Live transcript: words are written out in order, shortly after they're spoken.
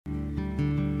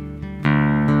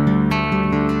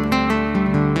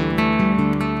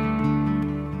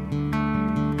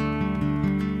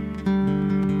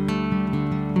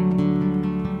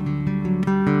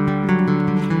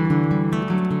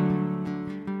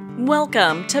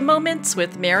Welcome to Moments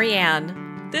with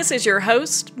Marianne. This is your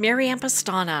host, Marianne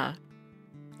Pastana.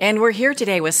 And we're here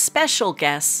today with special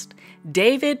guest,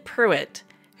 David Pruitt,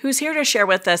 who's here to share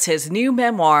with us his new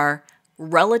memoir,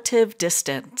 Relative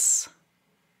Distance.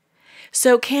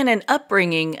 So can an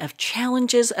upbringing of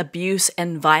challenges, abuse,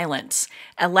 and violence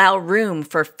allow room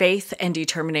for faith and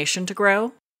determination to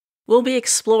grow? We'll be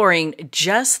exploring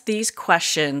just these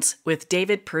questions with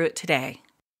David Pruitt today.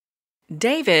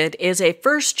 David is a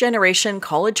first-generation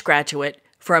college graduate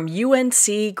from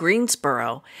UNC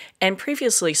Greensboro and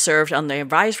previously served on the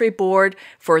advisory board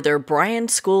for their Bryan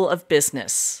School of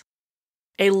Business.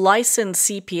 A licensed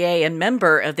CPA and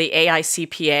member of the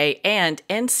AICPA and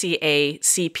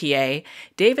NCACPA,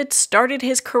 David started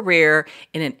his career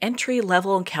in an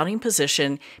entry-level accounting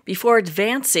position before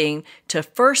advancing to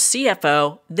first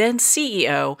CFO, then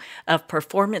CEO of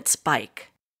Performance Bike,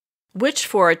 which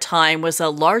for a time was the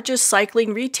largest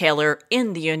cycling retailer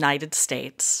in the United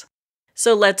States.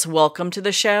 So let's welcome to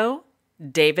the show,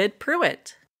 David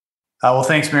Pruitt. Well,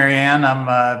 thanks, Marianne.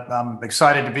 I'm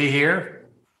excited to be here.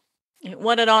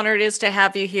 What an honor it is to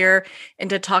have you here and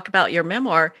to talk about your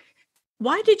memoir.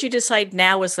 Why did you decide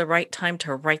now was the right time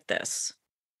to write this?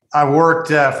 I worked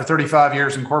for 35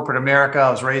 years in corporate America. I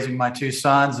was raising my two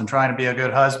sons and trying to be a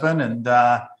good husband. And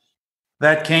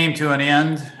that came to an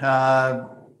end,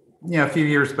 a few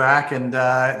years back. And,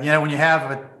 when you have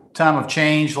a time of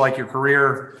change, like your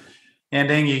career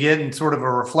ending, you get in sort of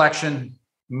a reflection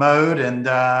mode. And,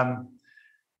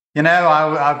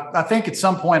 I think at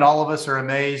some point, all of us are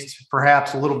amazed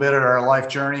perhaps a little bit at our life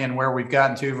journey and where we've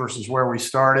gotten to versus where we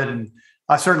started. And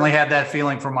I certainly had that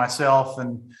feeling for myself.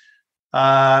 And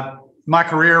my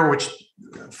career, which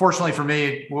fortunately for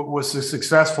me was a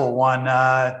successful one,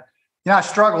 I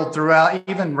struggled throughout,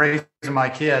 even raising my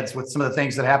kids, with some of the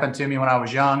things that happened to me when I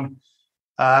was young.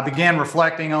 I began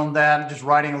reflecting on that, just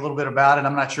writing a little bit about it.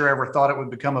 I'm not sure I ever thought it would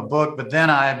become a book, but then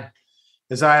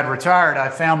as I had retired, I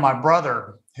found my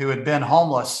brother who had been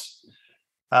homeless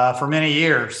for many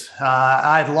years.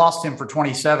 I had lost him for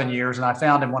 27 years, and I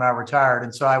found him when I retired.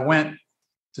 And so I went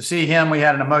to see him. We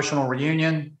had an emotional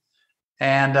reunion,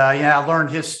 and I learned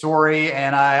his story.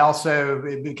 And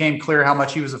it became clear how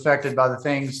much he was affected by the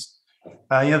things,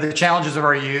 the challenges of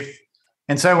our youth.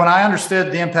 And so when I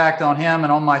understood the impact on him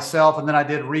and on myself, and then I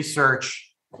did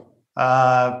research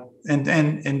and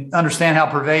understand how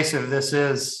pervasive this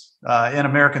is in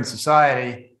American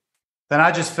society, then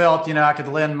I just felt, I could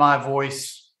lend my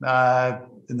voice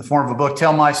in the form of a book,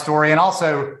 tell my story, and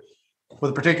also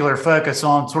with a particular focus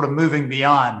on sort of moving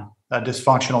beyond a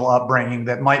dysfunctional upbringing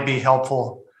that might be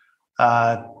helpful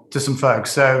to some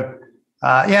folks. So,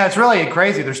 it's really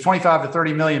crazy. There's 25 to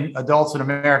 30 million adults in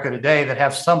America today that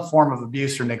have some form of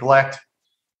abuse or neglect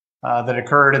that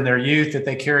occurred in their youth that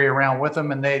they carry around with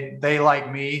them. And they like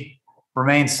me,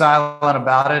 remain silent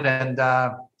about it. And,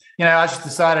 I just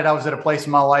decided I was at a place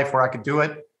in my life where I could do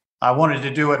it. I wanted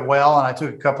to do it well, and I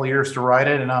took a couple of years to write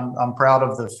it, and I'm proud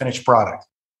of the finished product.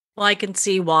 Well, I can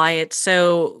see why it's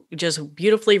so just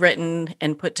beautifully written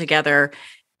and put together.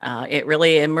 It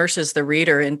really immerses the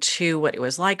reader into what it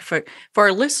was like. For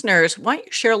our listeners, why don't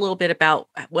you share a little bit about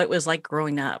what it was like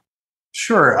growing up?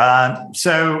 Sure.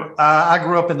 So I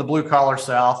grew up in the blue-collar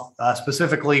South,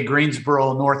 specifically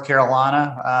Greensboro, North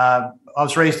Carolina. I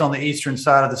was raised on the eastern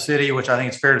side of the city, which I think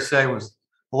it's fair to say was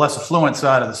the less affluent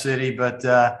side of the city. But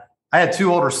I had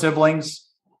two older siblings,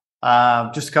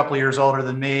 just a couple of years older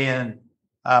than me. And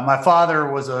my father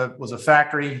was a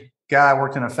factory guy,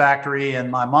 worked in a factory.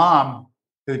 And my mom,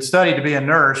 who had studied to be a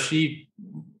nurse, she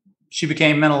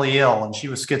became mentally ill, and she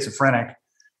was schizophrenic.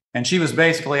 And she was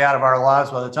basically out of our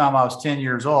lives by the time I was 10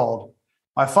 years old.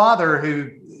 My father, who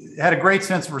had a great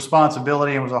sense of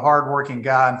responsibility and was a hardworking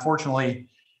guy, unfortunately,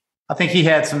 I think he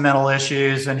had some mental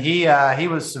issues, and he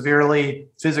was severely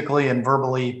physically and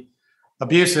verbally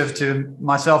abusive to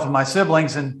myself and my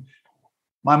siblings. And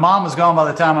my mom was gone by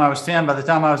the time I was 10. By the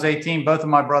time I was 18, both of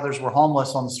my brothers were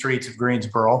homeless on the streets of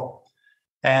Greensboro.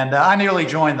 And I nearly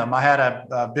joined them. I had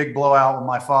a big blowout with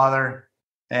my father,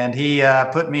 and he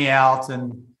put me out.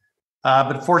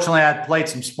 But fortunately, I had played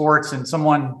some sports, and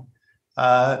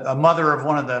a mother of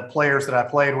one of the players that I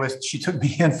played with, she took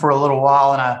me in for a little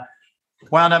while, and I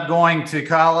wound up going to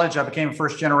college. I became a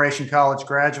first-generation college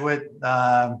graduate,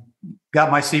 got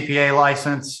my CPA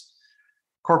license,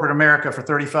 corporate America for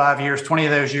 35 years. 20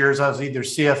 of those years, I was either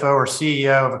CFO or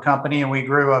CEO of a company, and we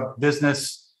grew a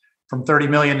business from $30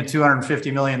 million to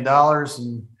 $250 million.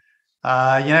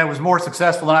 And it was more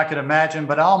successful than I could imagine,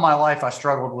 but all my life I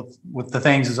struggled with the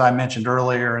things, as I mentioned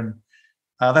earlier. And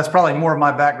that's probably more of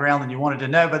my background than you wanted to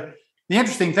know. But, The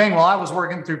interesting thing, while I was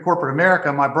working through corporate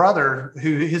America, my brother,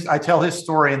 I tell his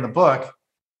story in the book,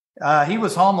 he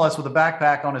was homeless with a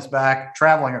backpack on his back,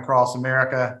 traveling across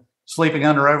America, sleeping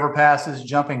under overpasses,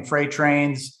 jumping freight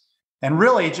trains, and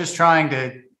really just trying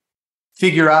to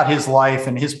figure out his life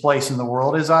and his place in the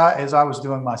world as I was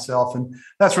doing myself. And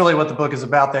that's really what the book is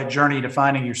about, that journey to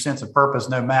finding your sense of purpose,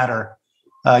 no matter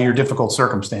your difficult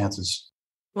circumstances.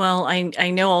 Well,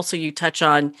 I know also you touch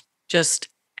on just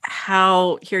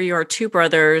how here you are, two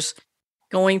brothers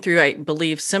going through, I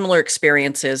believe, similar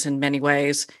experiences in many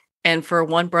ways. And for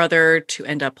one brother to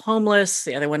end up homeless,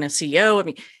 the other one a CEO. I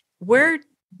mean, where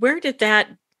did that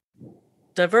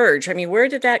diverge? I mean, where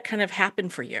did that kind of happen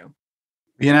for you?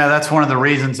 That's one of the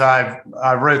reasons I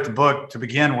wrote the book to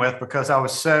begin with, because I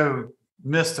was so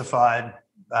mystified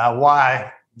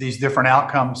why these different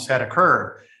outcomes had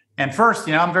occurred. And first,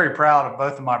 I'm very proud of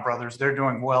both of my brothers. They're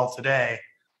doing well today.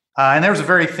 And there was a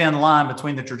very thin line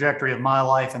between the trajectory of my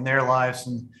life and their lives.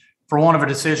 And for one of a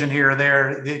decision here or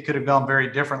there, it could have gone very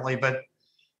differently. But,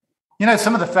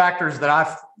 some of the factors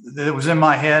that was in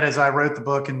my head as I wrote the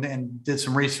book and did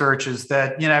some research is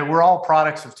that, we're all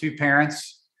products of two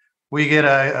parents. We get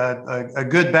a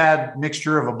good, bad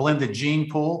mixture of a blended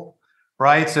gene pool,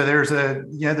 right? So there's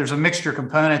a mixture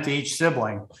component to each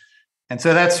sibling. And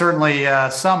so that's certainly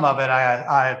some of it,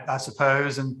 I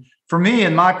suppose. And for me,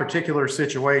 in my particular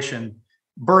situation,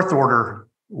 birth order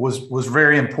was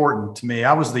very important to me.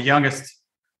 I was the youngest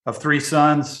of three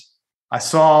sons. I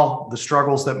saw the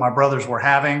struggles that my brothers were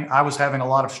having. I was having a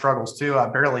lot of struggles too. I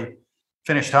barely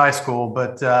finished high school,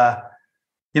 but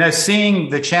seeing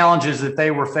the challenges that they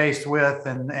were faced with,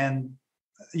 and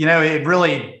it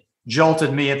really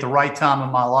jolted me at the right time in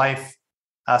my life.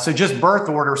 So just birth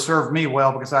order served me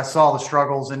well because I saw the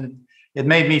struggles, and it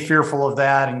made me fearful of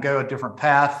that and go a different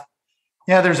path.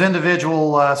 There's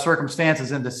individual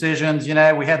circumstances and decisions.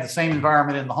 We had the same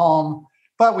environment in the home,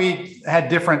 but we had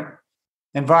different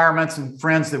environments and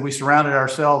friends that we surrounded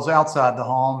ourselves outside the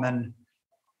home. And,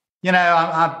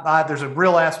 there's a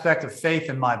real aspect of faith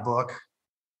in my book.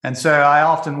 And so I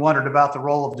often wondered about the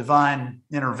role of divine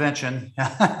intervention.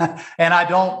 And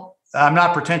I'm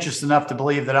not pretentious enough to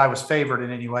believe that I was favored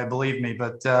in any way, believe me.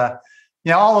 But,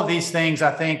 all of these things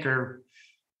I think are,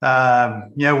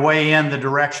 weigh in the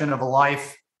direction of a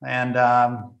life. And,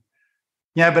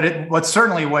 but what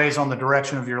certainly weighs on the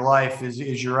direction of your life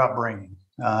is your upbringing.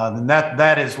 And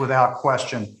that is without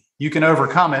question. You can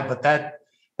overcome it, but that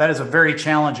is a very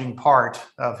challenging part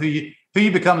of who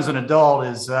you become as an adult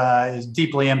is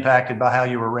deeply impacted by how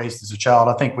you were raised as a child.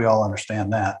 I think we all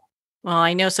understand that. Well,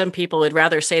 I know some people would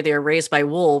rather say they're raised by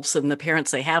wolves than the parents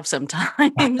they have sometimes,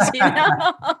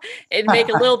 It'd make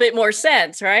a little bit more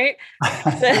sense, right?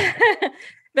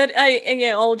 But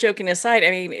all joking aside, I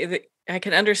mean, I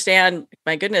can understand,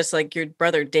 my goodness, like your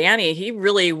brother Danny, he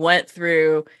really went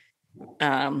through,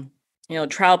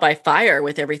 trial by fire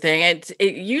with everything. And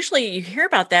usually you hear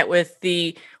about that with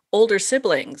the older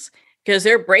siblings because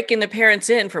they're breaking the parents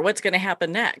in for what's going to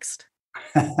happen next.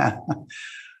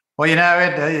 Well,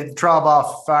 trial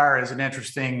by fire is an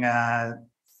interesting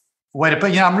way to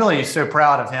put. I'm really so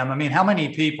proud of him. I mean, how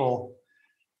many people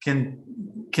can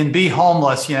be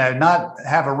homeless? Not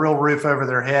have a real roof over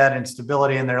their head and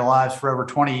stability in their lives for over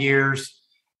 20 years,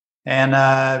 and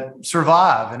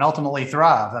survive and ultimately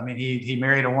thrive. I mean, he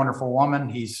married a wonderful woman.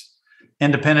 He's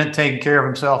independent, taking care of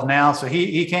himself now. So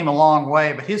he came a long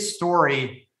way. But his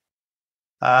story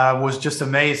was just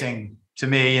amazing to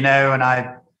me. And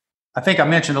I think I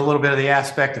mentioned a little bit of the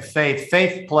aspect of faith.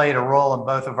 Faith played a role in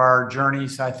both of our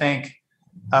journeys. I think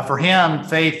for him,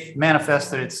 faith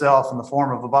manifested itself in the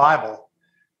form of a Bible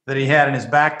that he had in his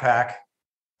backpack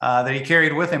that he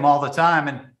carried with him all the time.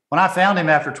 And when I found him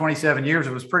after 27 years,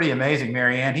 it was pretty amazing,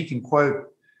 Mary Ann. He can quote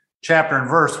chapter and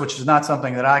verse, which is not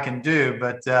something that I can do.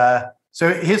 But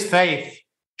so his faith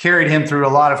carried him through a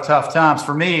lot of tough times.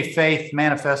 For me, faith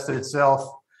manifested itself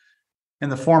in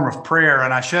the form of prayer.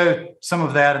 And I showed some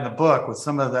of that in the book with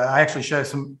I actually showed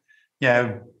some,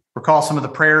 recall some of the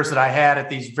prayers that I had at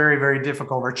these very, very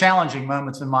difficult or challenging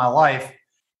moments in my life.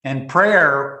 And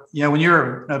prayer, when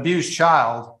you're an abused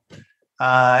child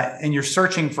and you're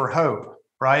searching for hope,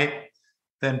 right?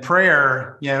 Then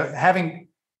prayer, having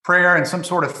prayer and some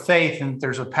sort of faith, and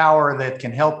there's a power that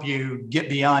can help you get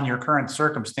beyond your current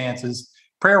circumstances.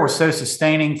 Prayer was so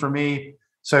sustaining for me,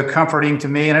 so comforting to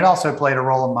me. And it also played a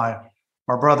role in my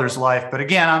brother's life. But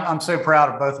again, I'm so proud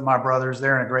of both of my brothers.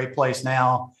 They're in a great place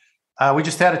now. We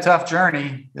just had a tough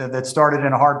journey that started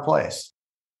in a hard place.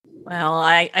 Well,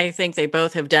 I think they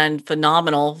both have done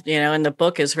phenomenal, and the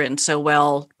book is written so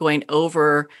well, going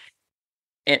over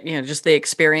it, just the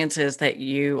experiences that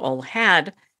you all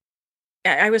had.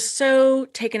 I was so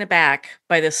taken aback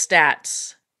by the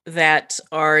stats that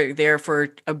are there for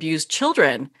abused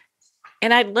children.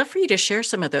 And I'd love for you to share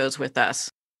some of those with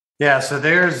us. Yeah, so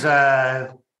there's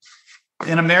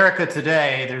in America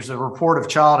today, there's a report of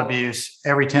child abuse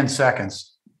every 10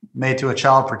 seconds made to a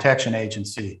child protection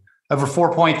agency. Over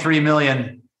 4.3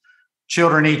 million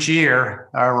children each year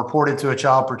are reported to a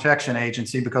child protection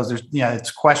agency because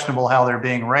it's questionable how they're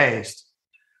being raised.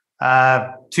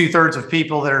 2/3 of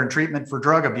people that are in treatment for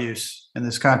drug abuse in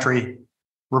this country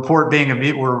report being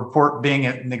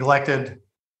neglected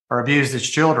or abused as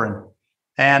children.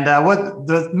 And what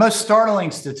the most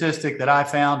startling statistic that I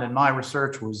found in my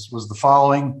research was the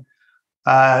following.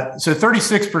 So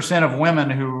 36% of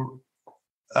women who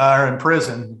are in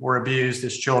prison were abused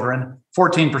as children,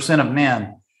 14% of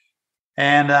men.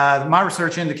 And my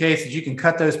research indicates that you can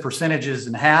cut those percentages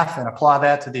in half and apply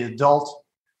that to the adult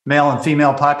male and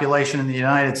female population in the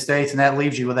United States. And that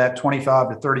leaves you with that 25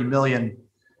 to 30 million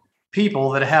people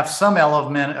that have some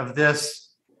element of this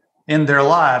in their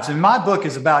lives. And my book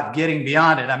is about getting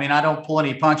beyond it. I mean, I don't pull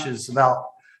any punches about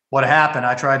what happened.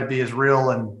 I try to be as real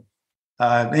and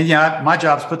my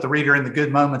job is to put the reader in the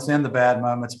good moments and the bad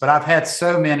moments. But I've had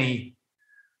so many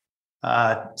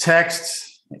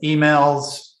texts,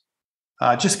 emails,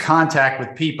 just contact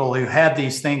with people who had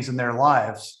these things in their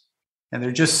lives. And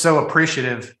they're just so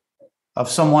appreciative of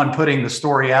someone putting the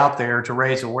story out there to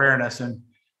raise awareness. And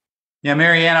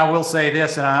Marianne, I will say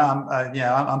this, and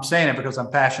I'm saying it because I'm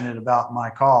passionate about my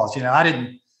cause. I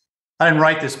didn't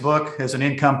write this book as an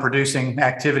income producing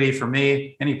activity for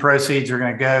me. Any proceeds are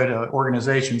going to go to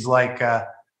organizations like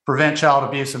Prevent Child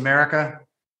Abuse America,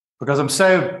 because I'm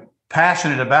so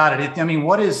passionate about it.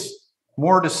 What is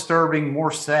more disturbing,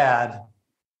 more sad,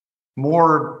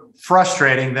 more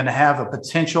frustrating than to have a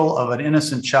potential of an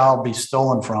innocent child be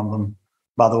stolen from them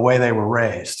by the way they were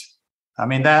raised?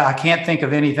 That I can't think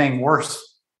of anything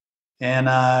worse in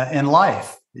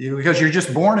life, because you're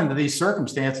just born into these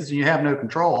circumstances and you have no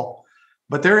control.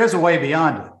 But there is a way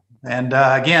beyond it. And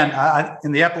again,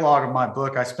 in the epilogue of my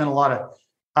book,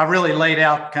 I really laid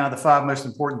out kind of the 5 most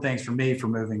important things for me for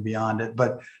moving beyond it.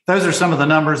 But those are some of the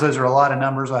numbers. Those are a lot of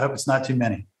numbers. I hope it's not too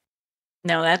many.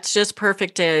 No, that's just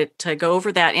perfect to go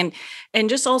over that. And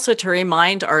just also to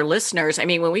remind our listeners,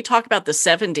 when we talk about the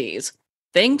 70s,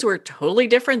 things were totally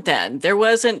different then. There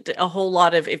wasn't a whole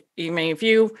lot of, if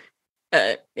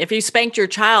you spanked your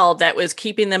child, that was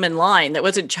keeping them in line. That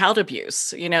wasn't child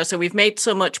abuse, so we've made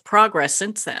so much progress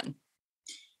since then.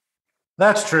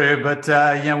 That's true. But,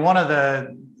 one of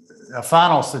the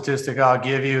final statistic I'll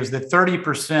give you is that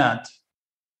 30%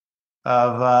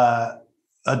 of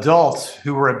adults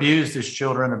who were abused as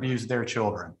children abused their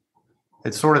children.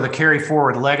 It's sort of the carry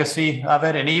forward legacy of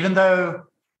it. And even though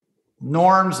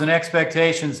norms and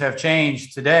expectations have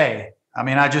changed today,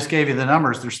 I just gave you the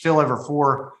numbers. There's still over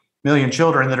 4 million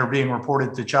children that are being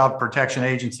reported to child protection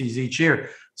agencies each year.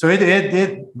 So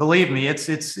it believe me,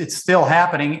 it's still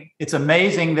happening. It's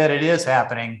amazing that it is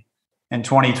happening in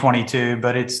 2022,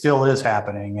 but it still is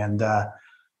happening. And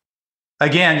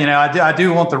again, I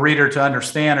do want the reader to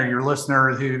understand, or your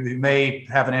listener who may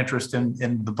have an interest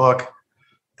in the book,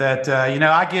 that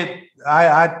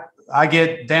I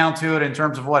get down to it in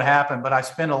terms of what happened, but I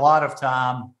spend a lot of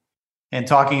time in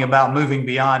talking about moving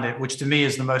beyond it, which to me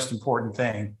is the most important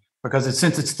thing, because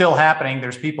since it's still happening,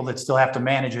 there's people that still have to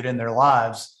manage it in their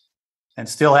lives and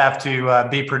still have to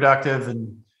be productive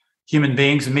and human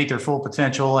beings and meet their full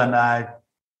potential. And I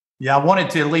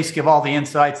wanted to at least give all the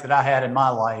insights that I had in my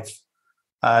life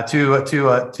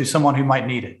to someone who might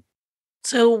need it.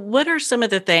 So what are some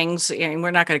of the things, and we're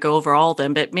not going to go over all of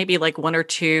them, but maybe like 1 or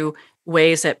 2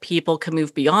 ways that people can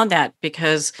move beyond that?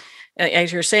 Because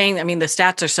as you're saying, the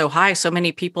stats are so high. So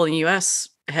many people in the U.S.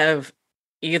 have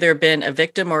either been a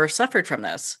victim or suffered from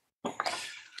this.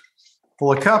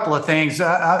 Well, a couple of things.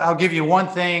 I'll give you one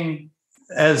thing,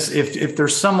 as if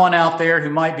there's someone out there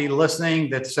who might be listening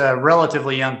that's a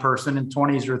relatively young person in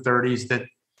 20s or 30s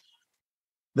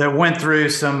that went through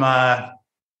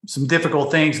some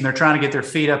difficult things and they're trying to get their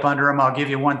feet up under them. I'll give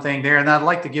you one thing there. And I'd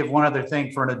like to give one other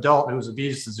thing for an adult who was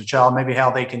abused as a child, maybe how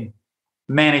they can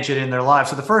manage it in their life.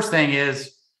 So the first thing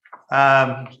is,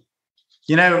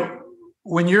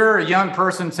 when you're a young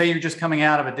person, say you're just coming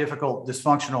out of a difficult,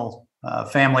 dysfunctional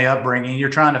family upbringing, you're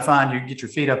trying to get your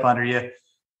feet up under you.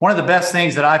 One of the best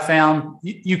things that I found,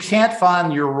 you can't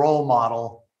find your role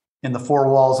model in the 4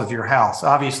 walls of your house.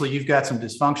 Obviously, you've got some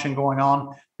dysfunction going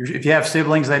on. If you have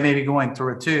siblings, they may be going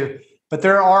through it too. But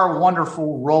there are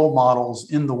wonderful role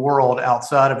models in the world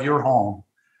outside of your home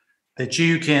that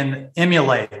you can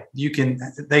emulate.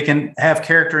 They can have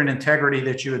character and integrity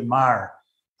that you admire.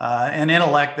 an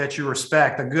intellect that you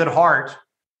respect, a good heart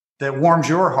that warms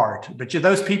your heart. But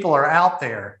those people are out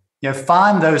there.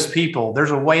 Find those people.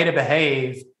 There's a way to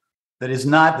behave that is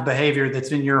not the behavior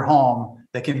that's in your home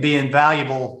that can be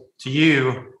invaluable to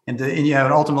you and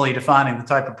ultimately defining the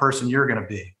type of person you're going to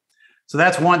be. So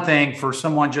that's one thing for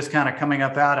someone just kind of coming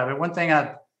up out of it. One thing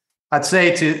I'd say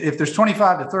if there's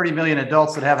 25 to 30 million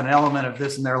adults that have an element of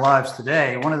this in their lives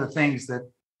today, one of the things that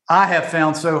I have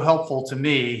found so helpful to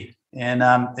me and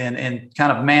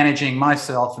kind of managing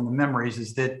myself and the memories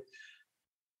is that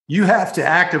you have to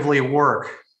actively work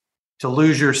to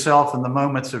lose yourself in the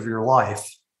moments of your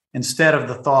life instead of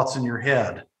the thoughts in your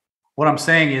head. What I'm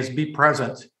saying is be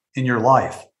present in your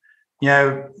life.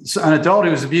 An adult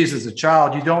who was abused as a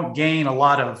child, you don't gain a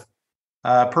lot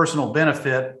of personal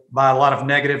benefit by a lot of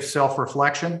negative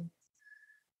self-reflection.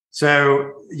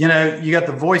 So, you got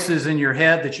the voices in your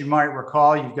head that you might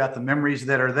recall. You've got the memories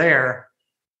that are there.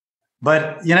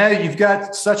 But, you've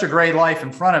got such a great life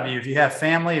in front of you. If you have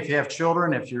family, if you have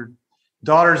children, if your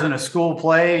daughter's in a school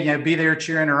play, be there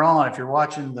cheering her on. If you're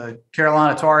watching the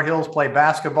Carolina Tar Heels play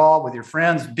basketball with your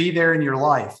friends, be there in your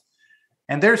life.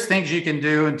 And there's things you can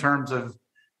do in terms of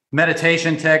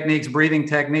meditation techniques, breathing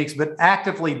techniques, but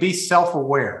actively be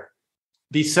self-aware.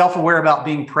 Be self-aware about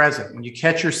being present. When you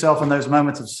catch yourself in those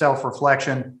moments of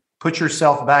self-reflection, put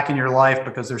yourself back in your life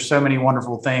because there's so many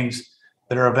wonderful things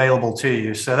that are available to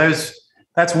you. So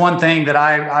that's one thing that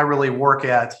I really work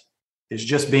at is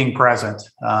just being present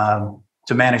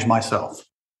to manage myself.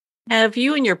 Have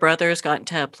you and your brothers gotten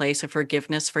to a place of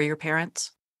forgiveness for your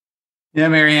parents? Yeah,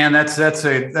 Marianne, that's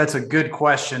a good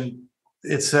question.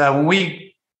 It's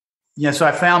so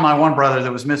I found my one brother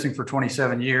that was missing for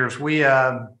 27 years.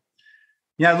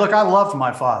 Look, I loved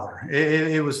my father.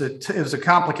 It was a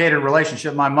complicated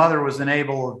relationship. My mother was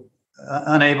unable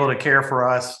to care for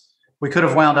us. We could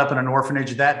have wound up in an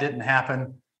orphanage. That didn't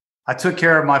happen. I took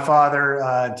care of my father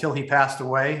until he passed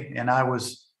away, and I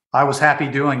was happy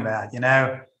doing that.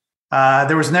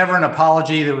 There was never an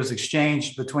apology that was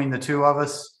exchanged between the two of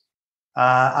us.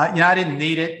 I didn't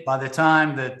need it by the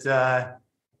time that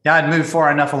I'd moved far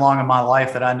enough along in my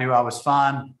life that I knew I was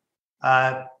fine.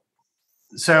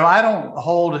 So I don't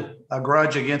hold a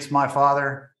grudge against my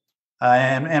father.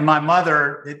 And my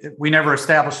mother, we never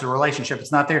established a relationship.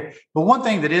 It's not there. But one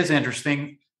thing that is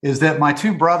interesting is that my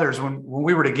two brothers, when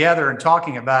we were together and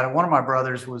talking about it, one of my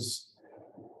brothers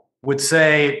would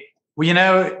say,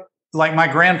 well, like my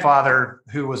grandfather,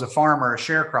 who was a farmer, a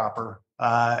sharecropper,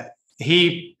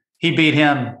 he beat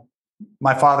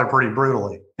my father pretty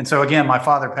brutally. And so again, my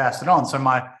father passed it on. So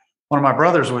one of my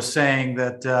brothers was saying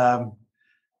that,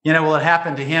 it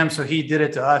happened to him, so he did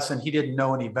it to us, and he didn't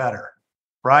know any better.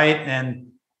 Right.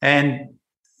 And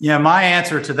my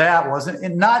answer to that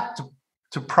wasn't not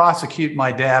to prosecute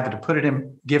my dad, but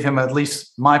to give him at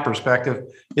least my perspective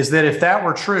is that if that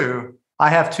were true, I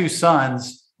have two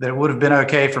sons that it would have been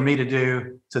okay for me to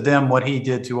do to them what he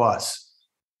did to us.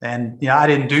 And, I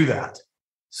didn't do that.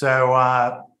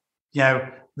 So,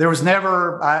 there was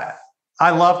never, I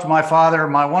loved my father.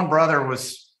 My one brother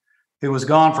who was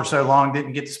gone for so long,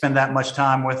 didn't get to spend that much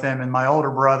time with him. And my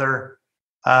older brother,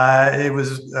 Marianne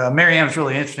was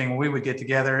really interesting when we would get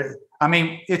together. I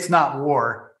mean, it's not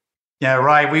war. Yeah,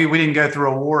 right. We didn't go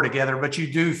through a war together, but you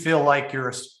do feel like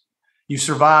you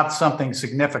survived something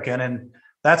significant. And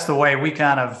that's the way we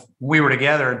were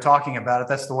together and talking about it.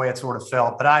 That's the way it sort of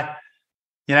felt. But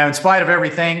in spite of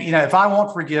everything, if I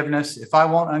want forgiveness, if I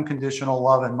want unconditional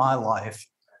love in my life,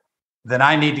 then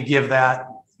I need to give that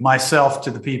myself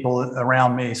to the people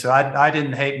around me. So I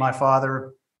didn't hate my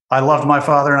father. I loved my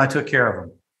father and I took care of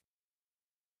him.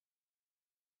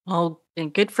 Well,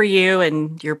 and good for you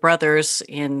and your brothers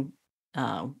in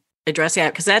addressing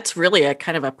that, because that's really a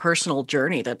kind of a personal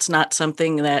journey. That's not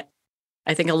something that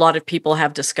I think a lot of people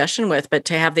have discussion with, but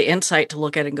to have the insight to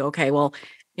look at it and go, okay, well,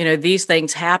 these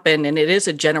things happen and it is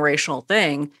a generational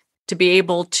thing. To be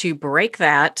able to break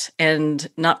that and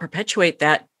not perpetuate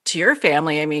that to your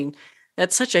family, I mean,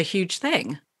 that's such a huge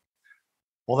thing.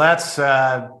 Well, that's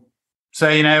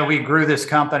we grew this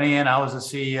company and I was a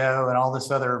CEO and all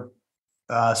this other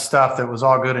stuff that was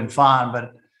all good and fine,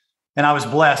 and I was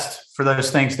blessed for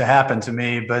those things to happen to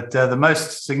me. But the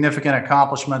most significant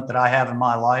accomplishment that I have in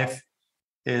my life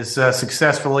is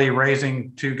successfully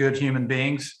raising two good human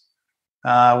beings.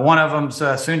 One of them's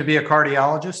soon to be a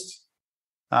cardiologist.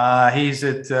 He's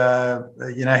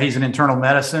an internal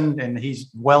medicine and he's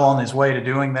well on his way to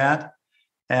doing that.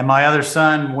 And my other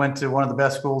son went to one of the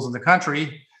best schools in the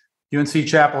country, UNC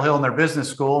Chapel Hill, in their business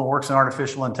school, and works in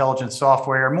artificial intelligence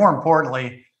software. More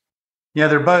importantly,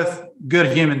 they're both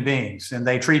good human beings and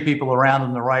they treat people around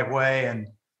them the right way. And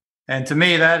And to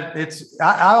me,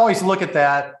 I always look at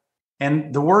that,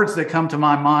 and the words that come to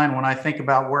my mind when I think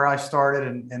about where I started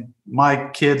and my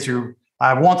kids who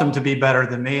I want them to be better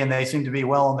than me, and they seem to be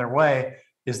well on their way,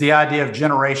 is the idea of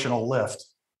generational lift.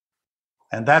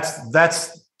 And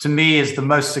that's to me is the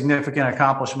most significant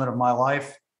accomplishment of my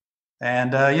life.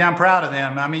 And I'm proud of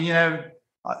them. I mean,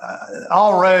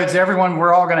 all roads, everyone,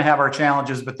 we're all going to have our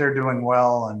challenges, but they're doing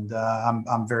well, and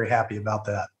I'm very happy about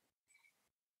that.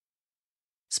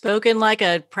 Spoken like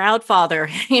a proud father,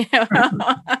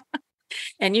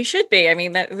 and you should be. I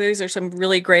mean, those are some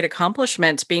really great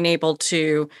accomplishments. Being able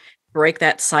to break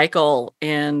that cycle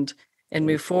and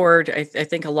move forward. I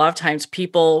think a lot of times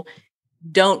people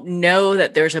don't know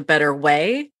that there's a better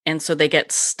way, and so they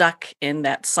get stuck in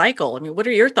that cycle. I mean, what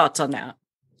are your thoughts on that?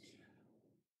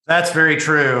 That's very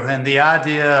true. And the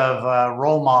idea of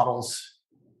role models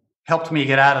helped me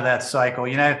get out of that cycle.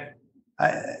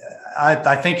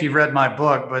 I think you've read my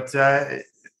book, but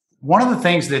one of the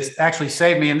things that's actually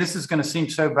saved me, and this is going to seem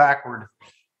so backward,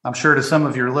 I'm sure, to some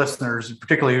of your listeners,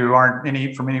 particularly who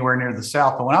aren't from anywhere near the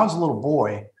South, but when I was a little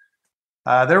boy,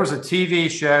 there was a TV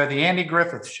show, The Andy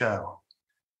Griffith Show,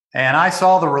 and I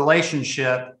saw the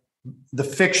relationship, the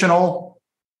fictional,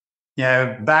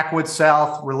 backwoods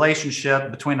South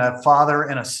relationship between a father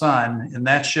and a son in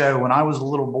that show when I was a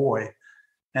little boy.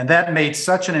 And that made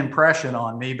such an impression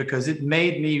on me because it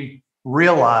made me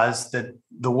realize that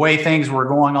the way things were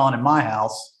going on in my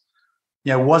house,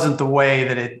 wasn't the way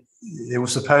that it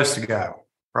was supposed to go.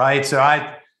 Right. So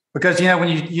because when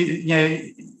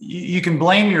you can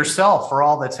blame yourself for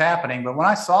all that's happening. But when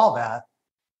I saw that,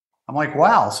 I'm like,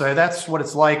 wow. So that's what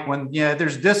it's like when,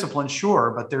 there's discipline,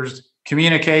 sure, but there's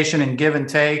communication and give and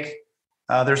take.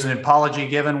 There's an apology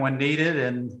given when needed.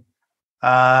 And,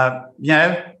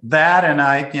 that, and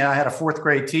I had a fourth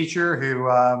grade teacher who,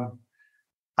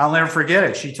 I'll never forget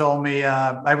it. She told me,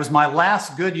 it was my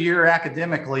last good year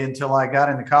academically until I got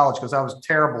into college because I was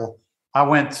terrible. I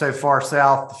went so far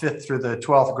south, the 5th through the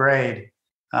 12th grade.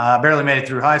 I barely made it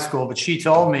through high school, but she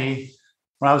told me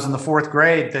when I was in the 4th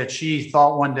grade that she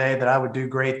thought one day that I would do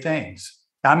great things.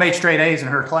 I made straight A's in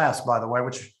her class, by the way,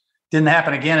 which didn't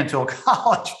happen again until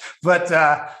college. But,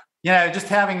 just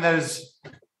having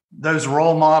those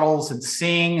role models and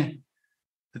seeing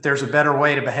that there's a better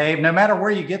way to behave, no matter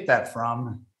where you get that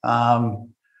from.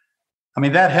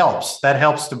 That helps. That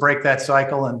helps to break that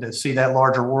cycle and to see that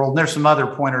larger world. And there's some other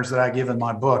pointers that I give in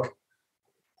my book.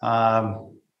 But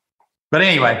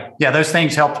anyway, those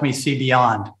things helped me see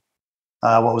beyond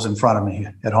what was in front of me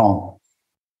at home.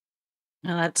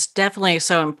 Well, that's definitely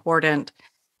so important.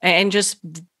 And just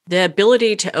the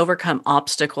ability to overcome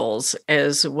obstacles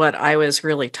is what I was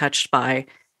really touched by.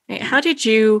 How did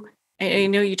you, I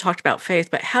know you talked about faith,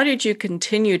 but how did you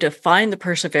continue to find the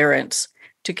perseverance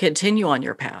to continue on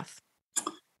your path?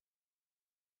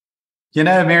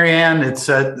 Marianne, it's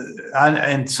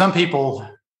and some people,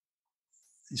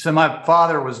 so my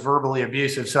father was verbally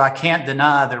abusive, so I can't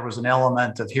deny there was an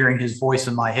element of hearing his voice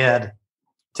in my head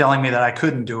telling me that I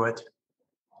couldn't do it.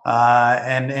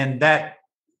 And that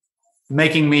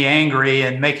making me angry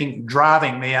and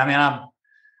driving me. I'm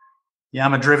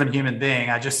a driven human being.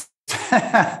 I just,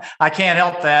 I can't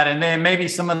help that. And then maybe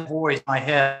some of the voice in my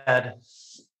head,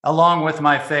 along with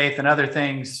my faith and other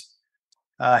things,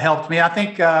 helped me. I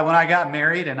think when I got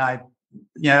married and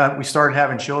we started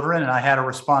having children and I had a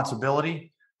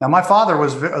responsibility. Now, my father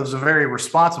was a very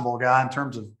responsible guy in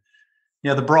terms of,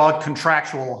 the broad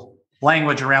contractual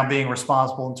language around being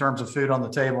responsible in terms of food on the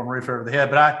table and roof over the head.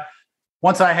 But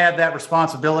once I had that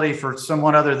responsibility for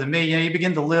someone other than me, you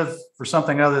begin to live for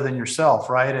something other than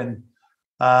yourself, right? And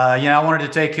I wanted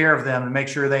to take care of them and make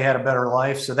sure they had a better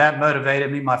life. So that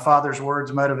motivated me. My father's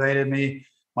words motivated me.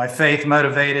 My faith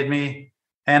motivated me.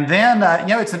 And then,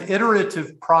 it's an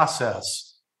iterative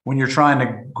process when you're trying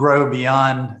to grow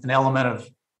beyond an element of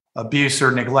abuse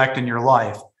or neglect in your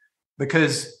life,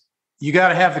 because you got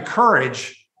to have the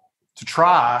courage to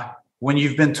try when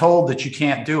you've been told that you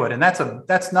can't do it. And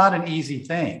that's not an easy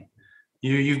thing.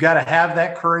 You've got to have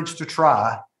that courage to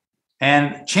try.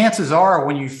 And chances are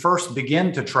when you first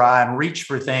begin to try and reach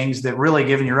for things that really,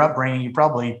 given your upbringing, you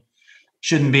probably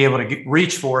shouldn't be able to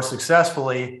reach for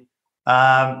successfully,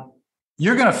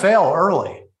 you're going to fail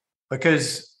early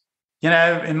because,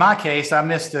 in my case, I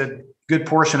missed a good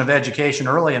portion of education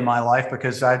early in my life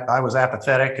because I was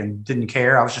apathetic and didn't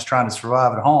care. I was just trying to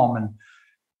survive at home. And,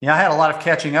 I had a lot of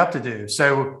catching up to do.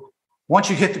 So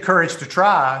once you get the courage to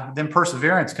try, then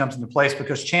perseverance comes into place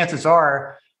because chances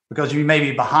are, because you may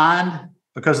be behind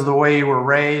because of the way you were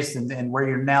raised and where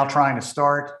you're now trying to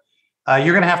start,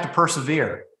 you're going to have to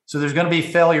persevere. So there's going to be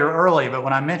failure early. But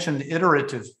when I mentioned the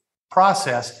iterative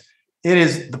process, it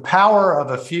is the power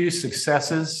of a few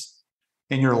successes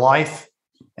in your life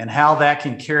and how that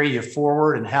can carry you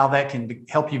forward and how that can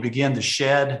help you begin to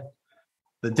shed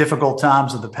the difficult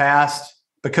times of the past,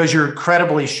 because you're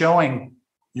credibly showing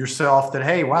yourself that,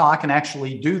 hey, wow, I can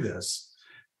actually do this.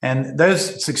 And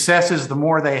those successes, the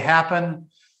more they happen,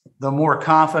 the more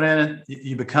confident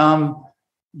you become.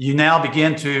 You now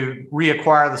begin to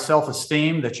reacquire the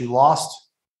self-esteem that you lost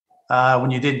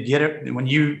when you didn't get it, when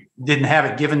you didn't have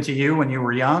it given to you when you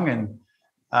were young. And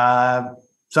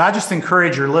so I just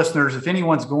encourage your listeners, if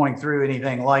anyone's going through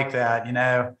anything like that,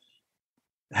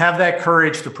 have that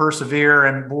courage to persevere.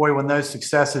 And boy, when those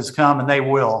successes come, and they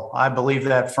will, I believe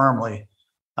that firmly,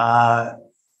 then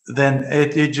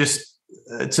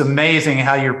it's amazing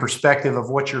how your perspective of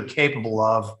what you're capable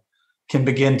of can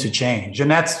begin to change.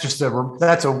 And that's just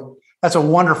that's a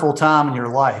wonderful time in your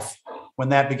life when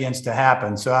that begins to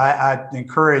happen. So I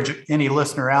encourage any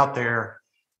listener out there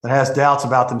that has doubts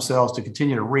about themselves to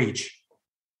continue to reach,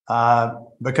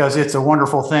 because it's a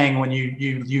wonderful thing when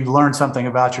you learn something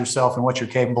about yourself and what you're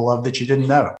capable of that you didn't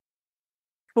know.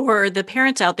 For the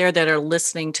parents out there that are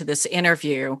listening to this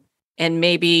interview and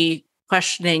maybe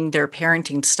questioning their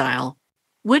parenting style,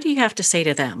 what do you have to say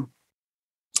to them?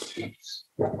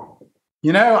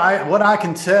 What I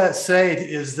can say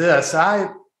is this.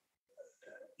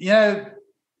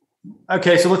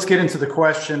 Okay, so let's get into the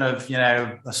question of,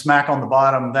 a smack on the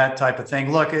bottom, that type of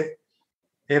thing. Look,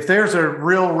 if there's a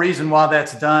real reason why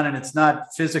that's done and it's not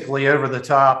physically over the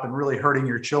top and really hurting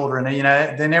your children,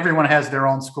 then everyone has their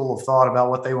own school of thought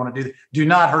about what they want to do. Do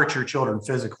not hurt your children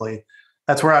physically.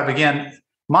 That's where I began.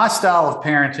 My style of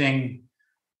parenting,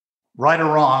 right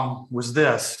or wrong, was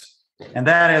this. And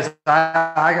that is,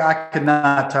 I could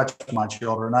not touch my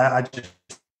children. I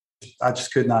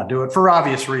just could not do it for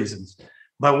obvious reasons.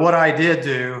 But what I did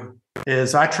do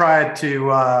is I tried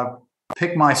to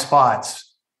pick my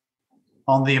spots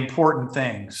on the important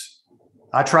things.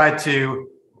 I tried to,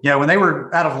 when they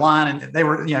were out of line and they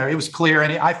were, it was clear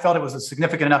and I felt it was a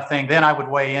significant enough thing, then I would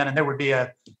weigh in and there would be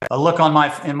a look on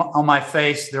my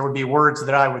face. There would be words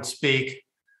that I would speak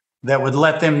that would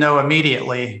let them know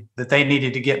immediately that they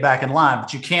needed to get back in line.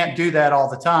 But you can't do that all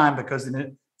the time because then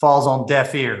it falls on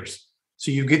deaf ears.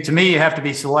 So you have to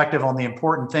be selective on the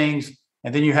important things,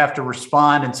 and then you have to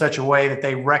respond in such a way that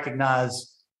they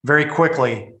recognize very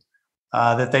quickly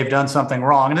that they've done something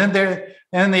wrong. And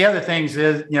then the other things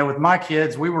is, with my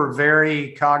kids, we were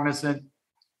very cognizant,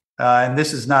 and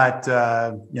this is not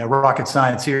rocket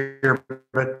science here,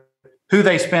 but who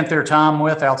they spent their time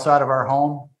with outside of our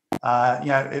home.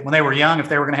 When they were young, if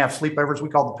they were going to have sleepovers, we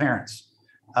called the parents.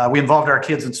 We involved our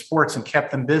kids in sports and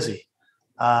kept them busy.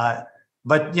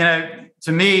 But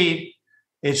to me,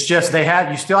 it's just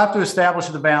you still have to establish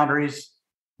the boundaries,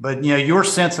 but your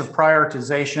sense of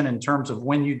prioritization in terms of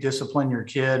when you discipline your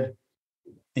kid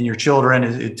and your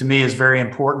children to me is very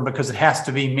important, because it has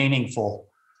to be meaningful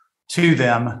to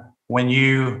them when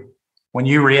you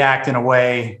react in a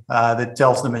way that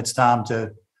tells them it's time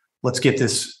to let's get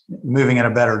this moving in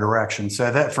a better direction.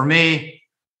 So that for me,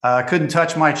 I couldn't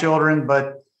touch my children,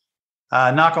 but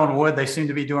knock on wood, they seem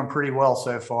to be doing pretty well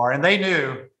so far. And they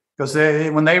knew, because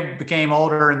when they became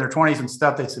older in their 20s and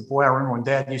stuff, they said, boy, I remember when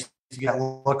Dad used to get a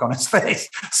look on his face.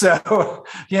 So,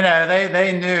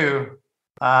 they knew,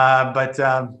 but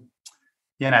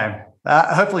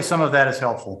hopefully some of that is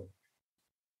helpful.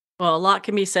 Well, a lot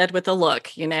can be said with a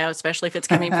look, especially if it's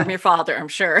coming from your father, I'm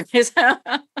sure.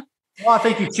 Well, I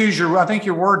think I think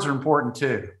your words are important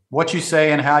too. What you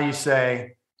say and how you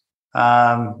say.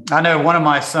 I know one of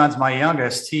my sons, my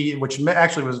youngest, which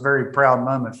actually was a very proud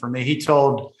moment for me. He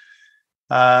told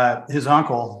his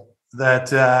uncle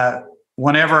that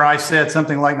whenever I said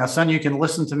something like, now, son, you can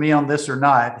listen to me on this or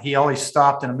not, he always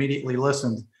stopped and immediately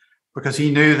listened, because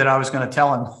he knew that I was going to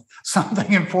tell him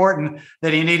something important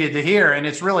that he needed to hear. And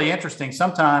it's really interesting.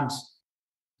 Sometimes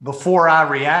before I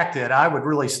reacted, I would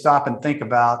really stop and think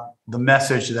about the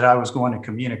message that I was going to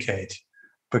communicate,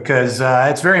 because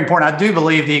it's very important. I do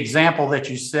believe the example that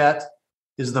you set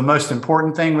is the most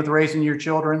important thing with raising your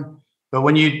children. But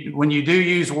when you do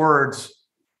use words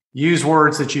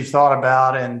that you've thought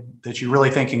about and that you really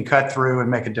think can cut through and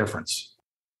make a difference.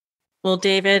 Well,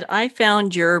 David, I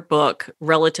found your book,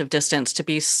 Relative Distance, to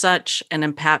be such an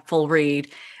impactful read.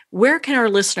 Where can our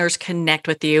listeners connect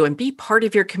with you and be part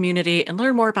of your community and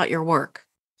learn more about your work?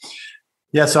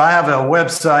 Yeah, so I have a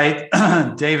website,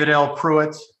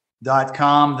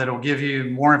 davidlpruitt.com, that'll give you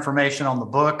more information on the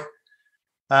book,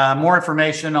 more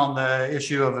information on the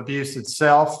issue of abuse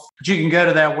itself. But you can go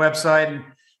to that website, and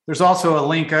there's also a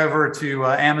link over to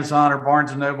Amazon or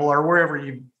Barnes & Noble or wherever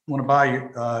you want to buy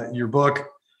your book.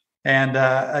 And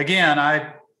again,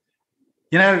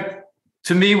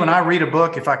 To me, when I read a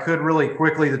book, if I could really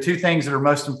quickly, the two things that are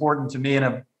most important to me in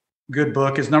a good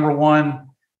book is number one,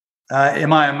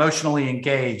 am I emotionally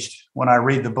engaged when I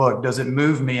read the book? Does it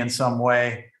move me in some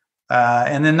way?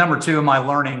 And then number two, am I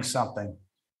learning something?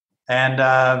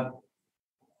 And,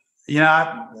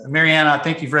 Marianne, I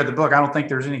think you've read the book. I don't think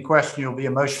there's any question you'll be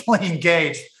emotionally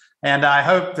engaged. And I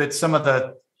hope that some of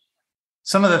the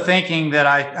thinking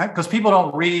that because people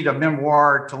don't read a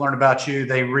memoir to learn about you,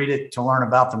 they read it to learn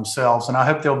about themselves. And I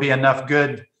hope there'll be enough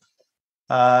good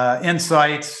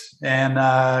insights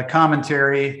and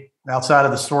commentary outside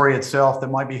of the story itself that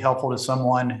might be helpful to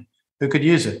someone who could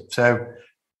use it. So,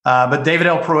 but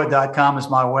davidlpruitt.com is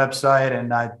my website,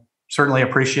 and I certainly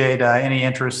appreciate any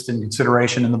interest and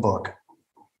consideration in the book.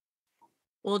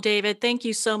 Well, David, thank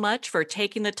you so much for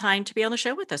taking the time to be on the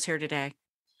show with us here today.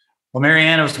 Well,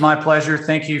 Marianne, it was my pleasure.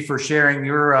 Thank you for sharing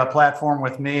your platform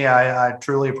with me. I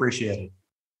truly appreciate it.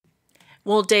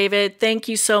 Well, David, thank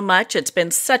you so much. It's been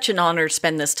such an honor to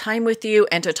spend this time with you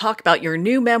and to talk about your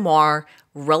new memoir,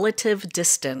 Relative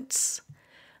Distance.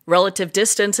 Relative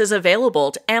Distance is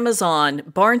available to Amazon,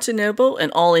 Barnes & Noble,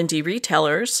 and all indie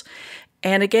retailers.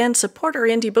 And again, support our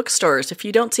indie bookstores. If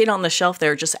you don't see it on the shelf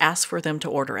there, just ask for them to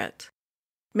order it.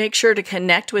 Make sure to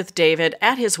connect with David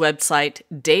at his website,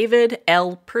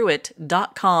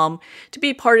 davidlpruitt.com, to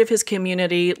be part of his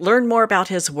community, learn more about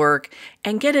his work,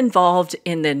 and get involved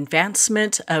in the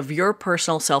advancement of your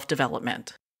personal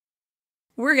self-development.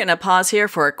 We're going to pause here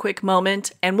for a quick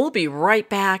moment, and we'll be right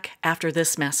back after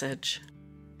this message.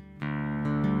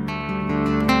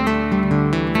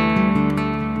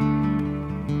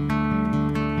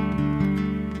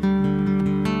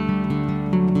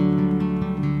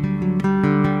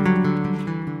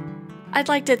 I'd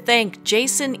like to thank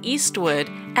Jason Eastwood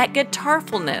at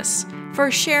Guitarfulness for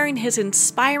sharing his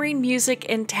inspiring music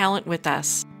and talent with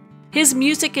us. His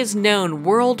music is known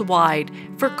worldwide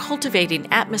for cultivating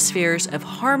atmospheres of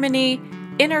harmony,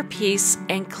 inner peace,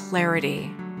 and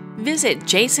clarity. Visit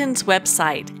Jason's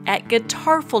website at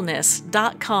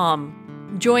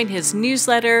guitarfulness.com. Join his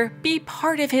newsletter, be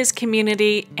part of his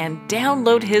community, and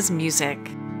download his music.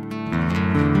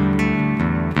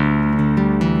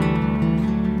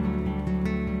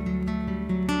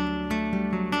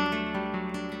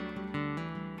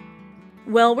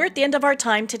 Well, we're at the end of our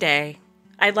time today.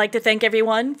 I'd like to thank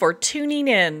everyone for tuning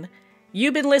in.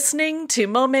 You've been listening to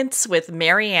Moments with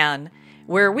Marianne,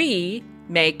 where we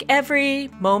make every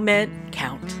moment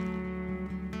count.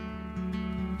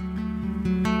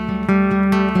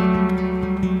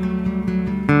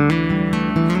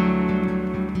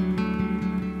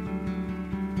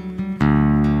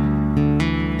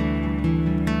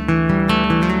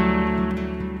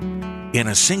 In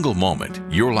a single moment,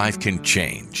 your life can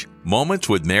change. Moments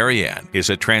with Marianne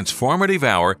is a transformative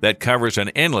hour that covers an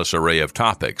endless array of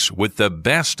topics with the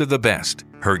best of the best.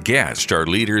 Her guests are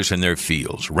leaders in their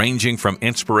fields, ranging from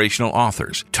inspirational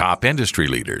authors, top industry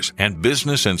leaders, and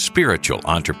business and spiritual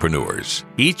entrepreneurs.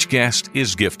 Each guest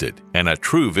is gifted and a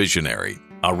true visionary,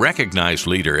 a recognized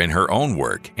leader in her own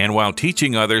work, and while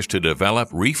teaching others to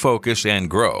develop, refocus, and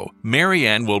grow,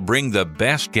 Marianne will bring the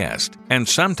best guest and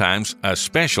sometimes a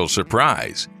special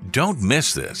surprise. Don't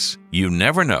miss this. You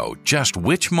never know just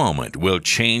which moment will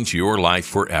change your life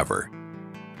forever.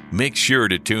 Make sure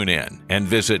to tune in and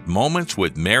visit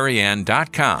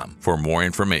momentswithmarianne.com for more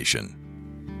information.